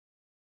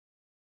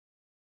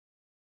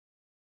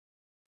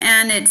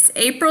and it's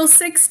April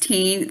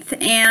 16th,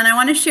 and I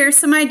want to share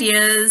some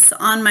ideas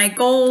on my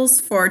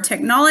goals for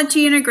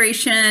technology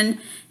integration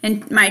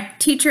in my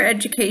teacher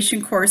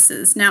education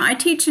courses. Now, I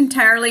teach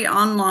entirely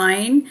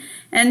online,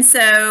 and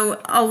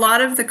so a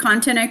lot of the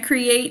content I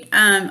create,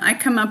 I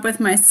come up with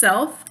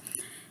myself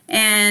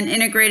and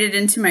integrate it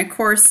into my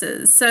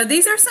courses. So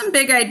these are some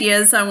big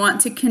ideas I want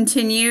to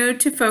continue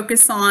to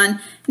focus on,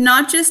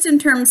 not just in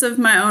terms of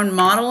my own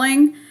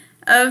modeling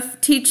of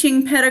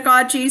teaching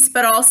pedagogies,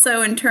 but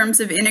also in terms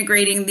of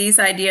integrating these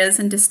ideas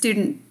into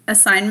student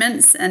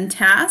assignments and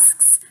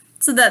tasks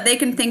so that they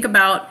can think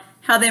about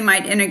how they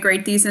might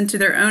integrate these into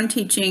their own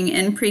teaching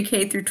in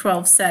pre-K through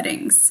 12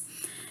 settings.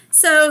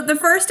 So the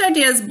first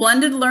idea is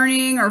blended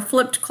learning or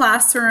flipped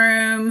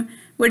classroom,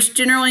 which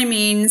generally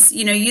means,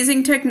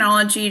 using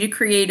technology to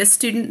create a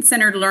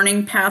student-centered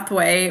learning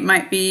pathway. It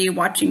might be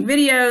watching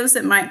videos,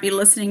 it might be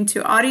listening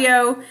to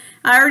audio.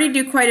 I already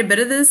do quite a bit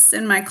of this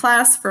in my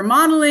class for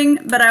modeling,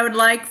 but I would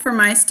like for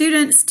my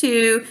students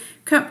to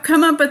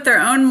come up with their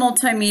own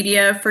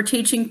multimedia for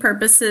teaching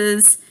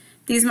purposes.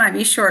 These might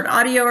be short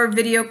audio or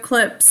video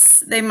clips.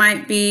 They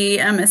might be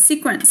a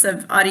sequence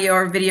of audio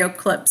or video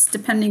clips,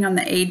 depending on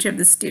the age of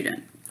the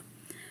student.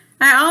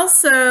 I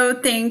also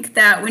think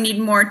that we need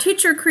more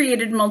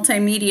teacher-created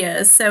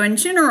multimedia. So in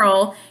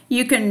general,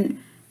 you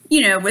can,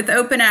 with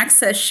open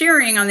access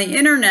sharing on the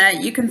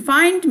internet, you can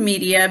find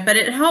media, but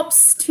it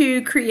helps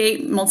to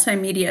create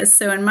multimedia.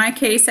 So in my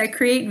case, I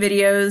create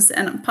videos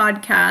and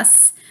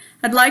podcasts.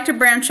 I'd like to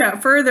branch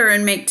out further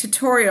and make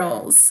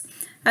tutorials.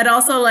 I'd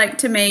also like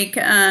to make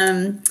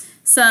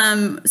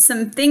some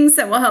things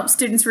that will help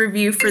students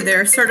review for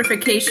their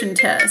certification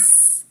tests.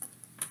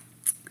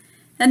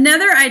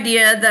 Another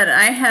idea that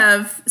I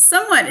have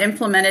somewhat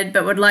implemented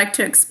but would like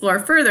to explore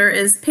further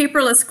is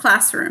paperless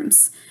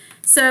classrooms.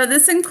 So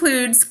this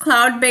includes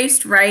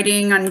cloud-based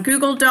writing on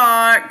Google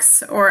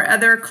Docs or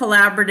other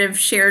collaborative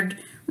shared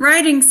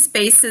writing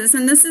spaces,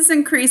 and this is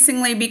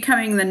increasingly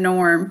becoming the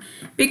norm.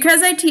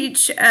 Because I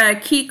teach a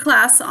key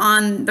class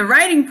on the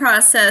writing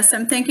process,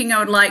 I'm thinking I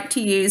would like to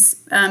use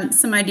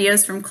some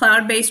ideas from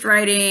cloud-based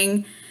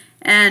writing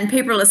and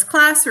paperless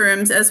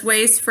classrooms as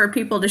ways for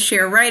people to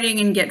share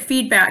writing and get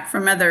feedback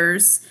from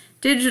others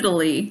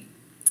digitally.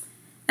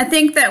 I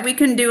think that we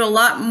can do a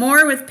lot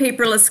more with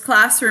paperless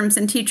classrooms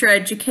in teacher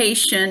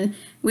education.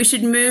 We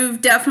should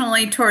move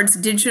definitely towards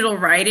digital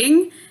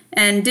writing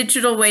and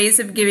digital ways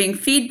of giving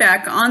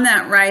feedback on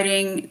that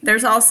writing.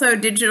 There's also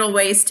digital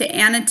ways to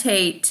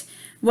annotate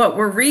what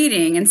we're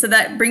reading, and so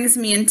that brings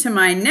me into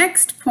my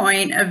next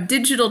point of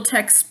digital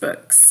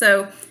textbooks.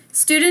 So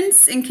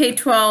students in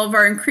K-12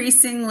 are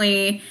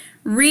increasingly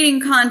reading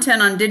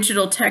content on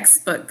digital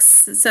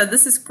textbooks. So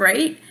this is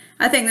great.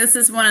 I think this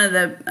is one of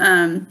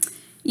the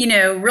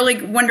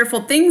really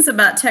wonderful things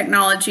about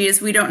technology is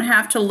we don't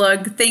have to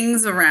lug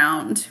things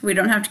around. We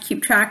don't have to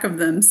keep track of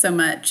them so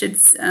much.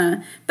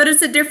 But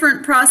it's a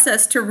different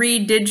process to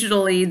read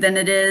digitally than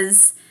it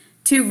is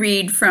to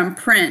read from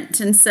print.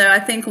 And so I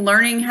think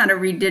learning how to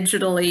read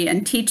digitally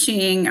and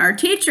teaching our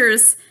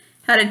teachers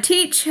how to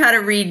teach how to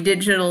read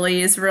digitally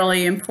is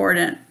really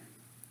important.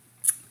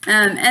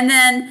 And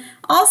then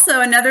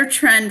also another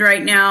trend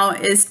right now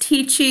is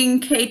teaching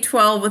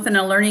K-12 within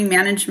a learning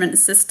management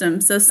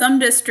system. So some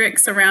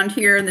districts around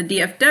here in the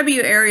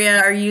DFW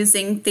area are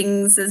using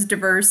things as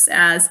diverse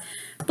as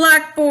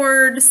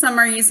Blackboard, some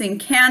are using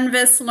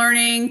Canvas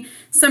learning,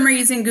 some are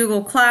using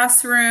Google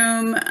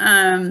Classroom.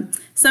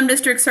 Some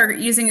districts are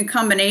using a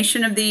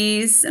combination of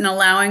these and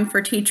allowing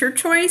for teacher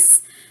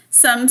choice.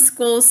 Some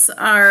schools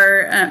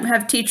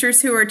have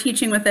teachers who are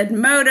teaching with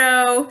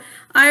EdModo.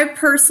 I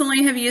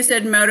personally have used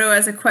EdModo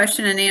as a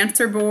question and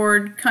answer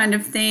board kind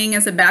of thing,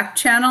 as a back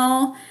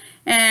channel,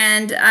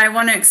 and I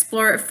want to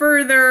explore it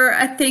further.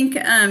 I think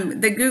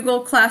the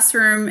Google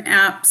Classroom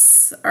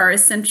apps are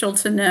essential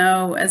to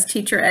know as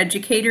teacher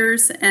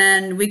educators,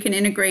 and we can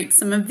integrate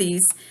some of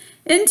these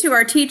into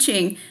our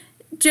teaching.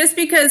 Just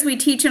because we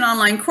teach an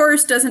online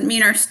course doesn't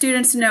mean our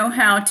students know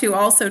how to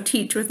also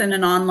teach within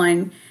an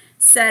online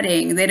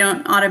setting. They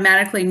don't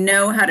automatically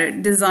know how to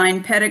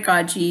design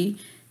pedagogy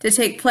to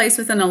take place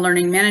within a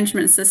learning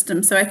management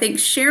system. So I think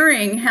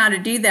sharing how to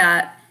do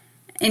that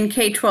in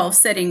K-12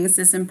 settings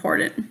is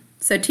important.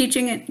 So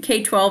teaching at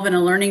K-12 in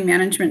a learning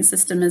management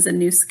system is a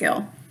new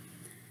skill.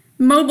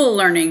 Mobile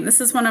learning. This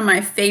is one of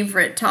my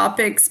favorite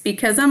topics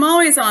because I'm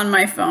always on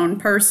my phone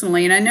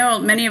personally, and I know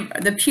many of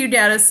the Pew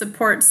data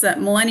supports that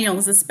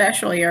millennials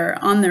especially are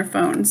on their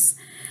phones.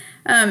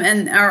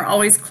 And are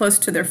always close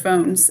to their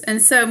phones.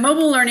 And so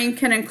mobile learning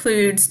can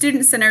include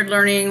student-centered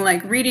learning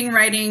like reading,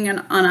 writing on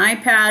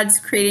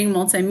iPads, creating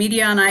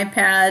multimedia on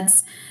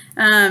iPads,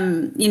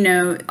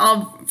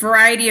 all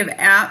variety of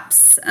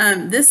apps.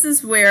 This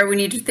is where we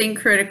need to think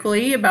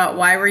critically about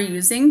why we're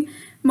using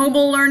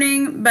mobile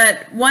learning,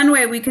 but one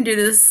way we can do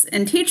this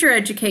in teacher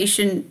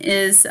education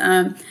is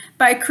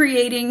by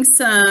creating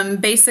some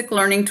basic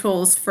learning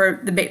tools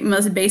for the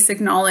most basic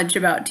knowledge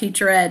about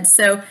teacher ed.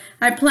 So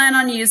I plan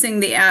on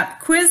using the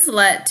app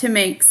Quizlet to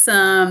make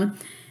some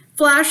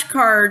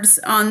flashcards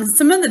on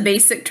some of the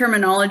basic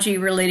terminology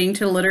relating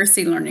to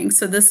literacy learning.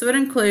 So this would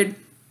include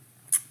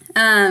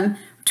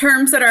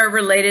terms that are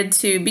related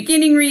to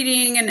beginning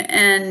reading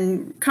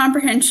and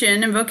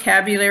comprehension and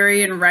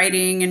vocabulary and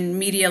writing and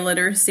media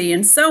literacy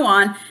and so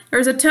on.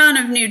 There's a ton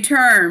of new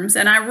terms,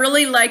 and I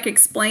really like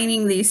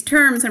explaining these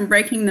terms and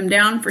breaking them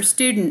down for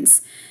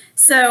students.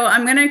 So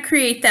I'm going to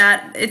create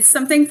that. It's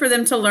something for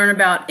them to learn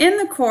about in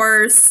the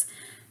course,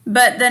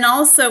 but then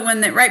also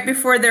when right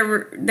before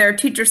their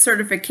teacher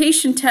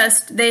certification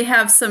test, they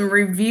have some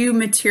review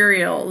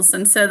materials,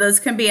 and so those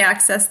can be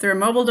accessed through a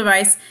mobile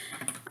device.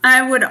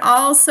 I would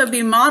also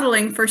be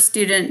modeling for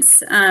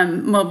students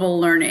mobile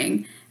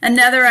learning.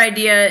 Another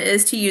idea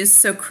is to use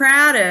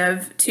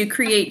Socrative to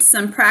create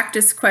some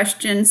practice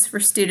questions for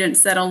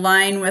students that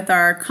align with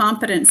our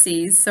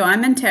competencies. So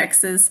I'm in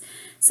Texas,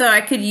 so I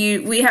could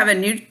use, we have a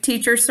new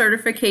teacher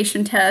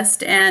certification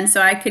test, and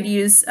so I could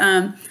use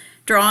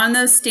draw on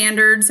those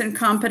standards and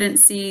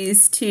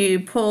competencies to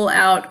pull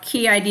out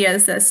key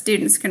ideas that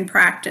students can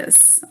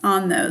practice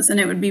on those, and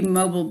it would be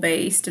mobile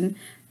based and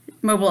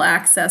mobile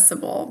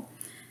accessible.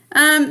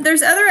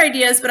 There's other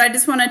ideas, but I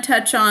just want to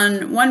touch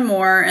on one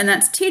more, and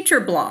that's teacher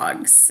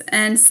blogs.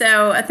 And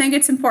so I think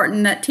it's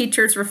important that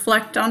teachers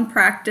reflect on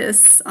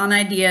practice, on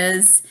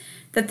ideas,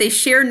 that they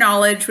share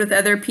knowledge with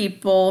other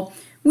people.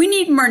 We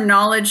need more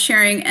knowledge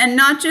sharing, and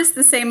not just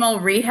the same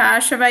old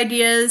rehash of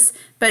ideas,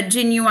 but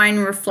genuine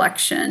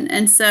reflection.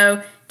 And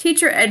so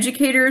teacher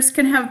educators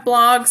can have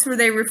blogs where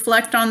they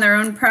reflect on their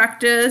own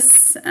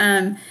practice.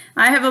 I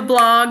have a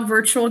blog,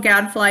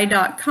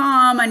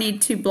 virtualgadfly.com. I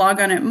need to blog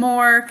on it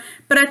more.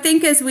 But I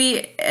think as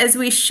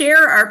we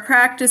share our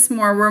practice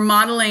more, we're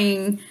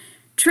modeling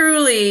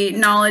truly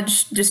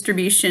knowledge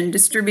distribution,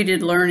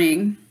 distributed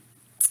learning.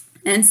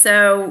 And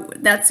so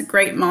that's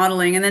great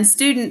modeling. And then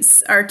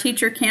students, our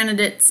teacher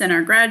candidates and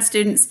our grad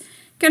students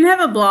can have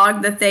a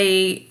blog that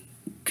they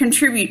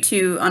contribute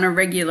to on a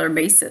regular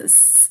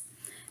basis.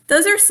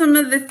 Those are some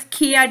of the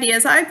key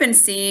ideas I've been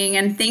seeing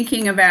and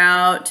thinking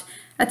about.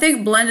 I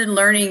think blended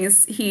learning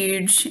is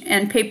huge,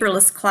 and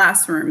paperless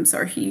classrooms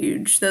are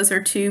huge. Those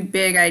are two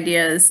big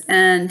ideas,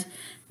 and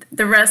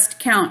the rest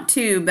count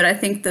too, but I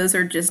think those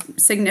are just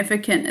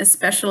significant,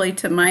 especially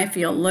to my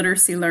field,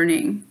 literacy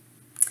learning.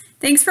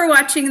 Thanks for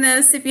watching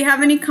this. If you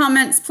have any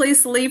comments,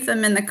 please leave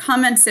them in the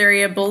comments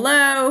area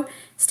below.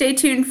 Stay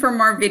tuned for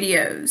more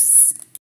videos.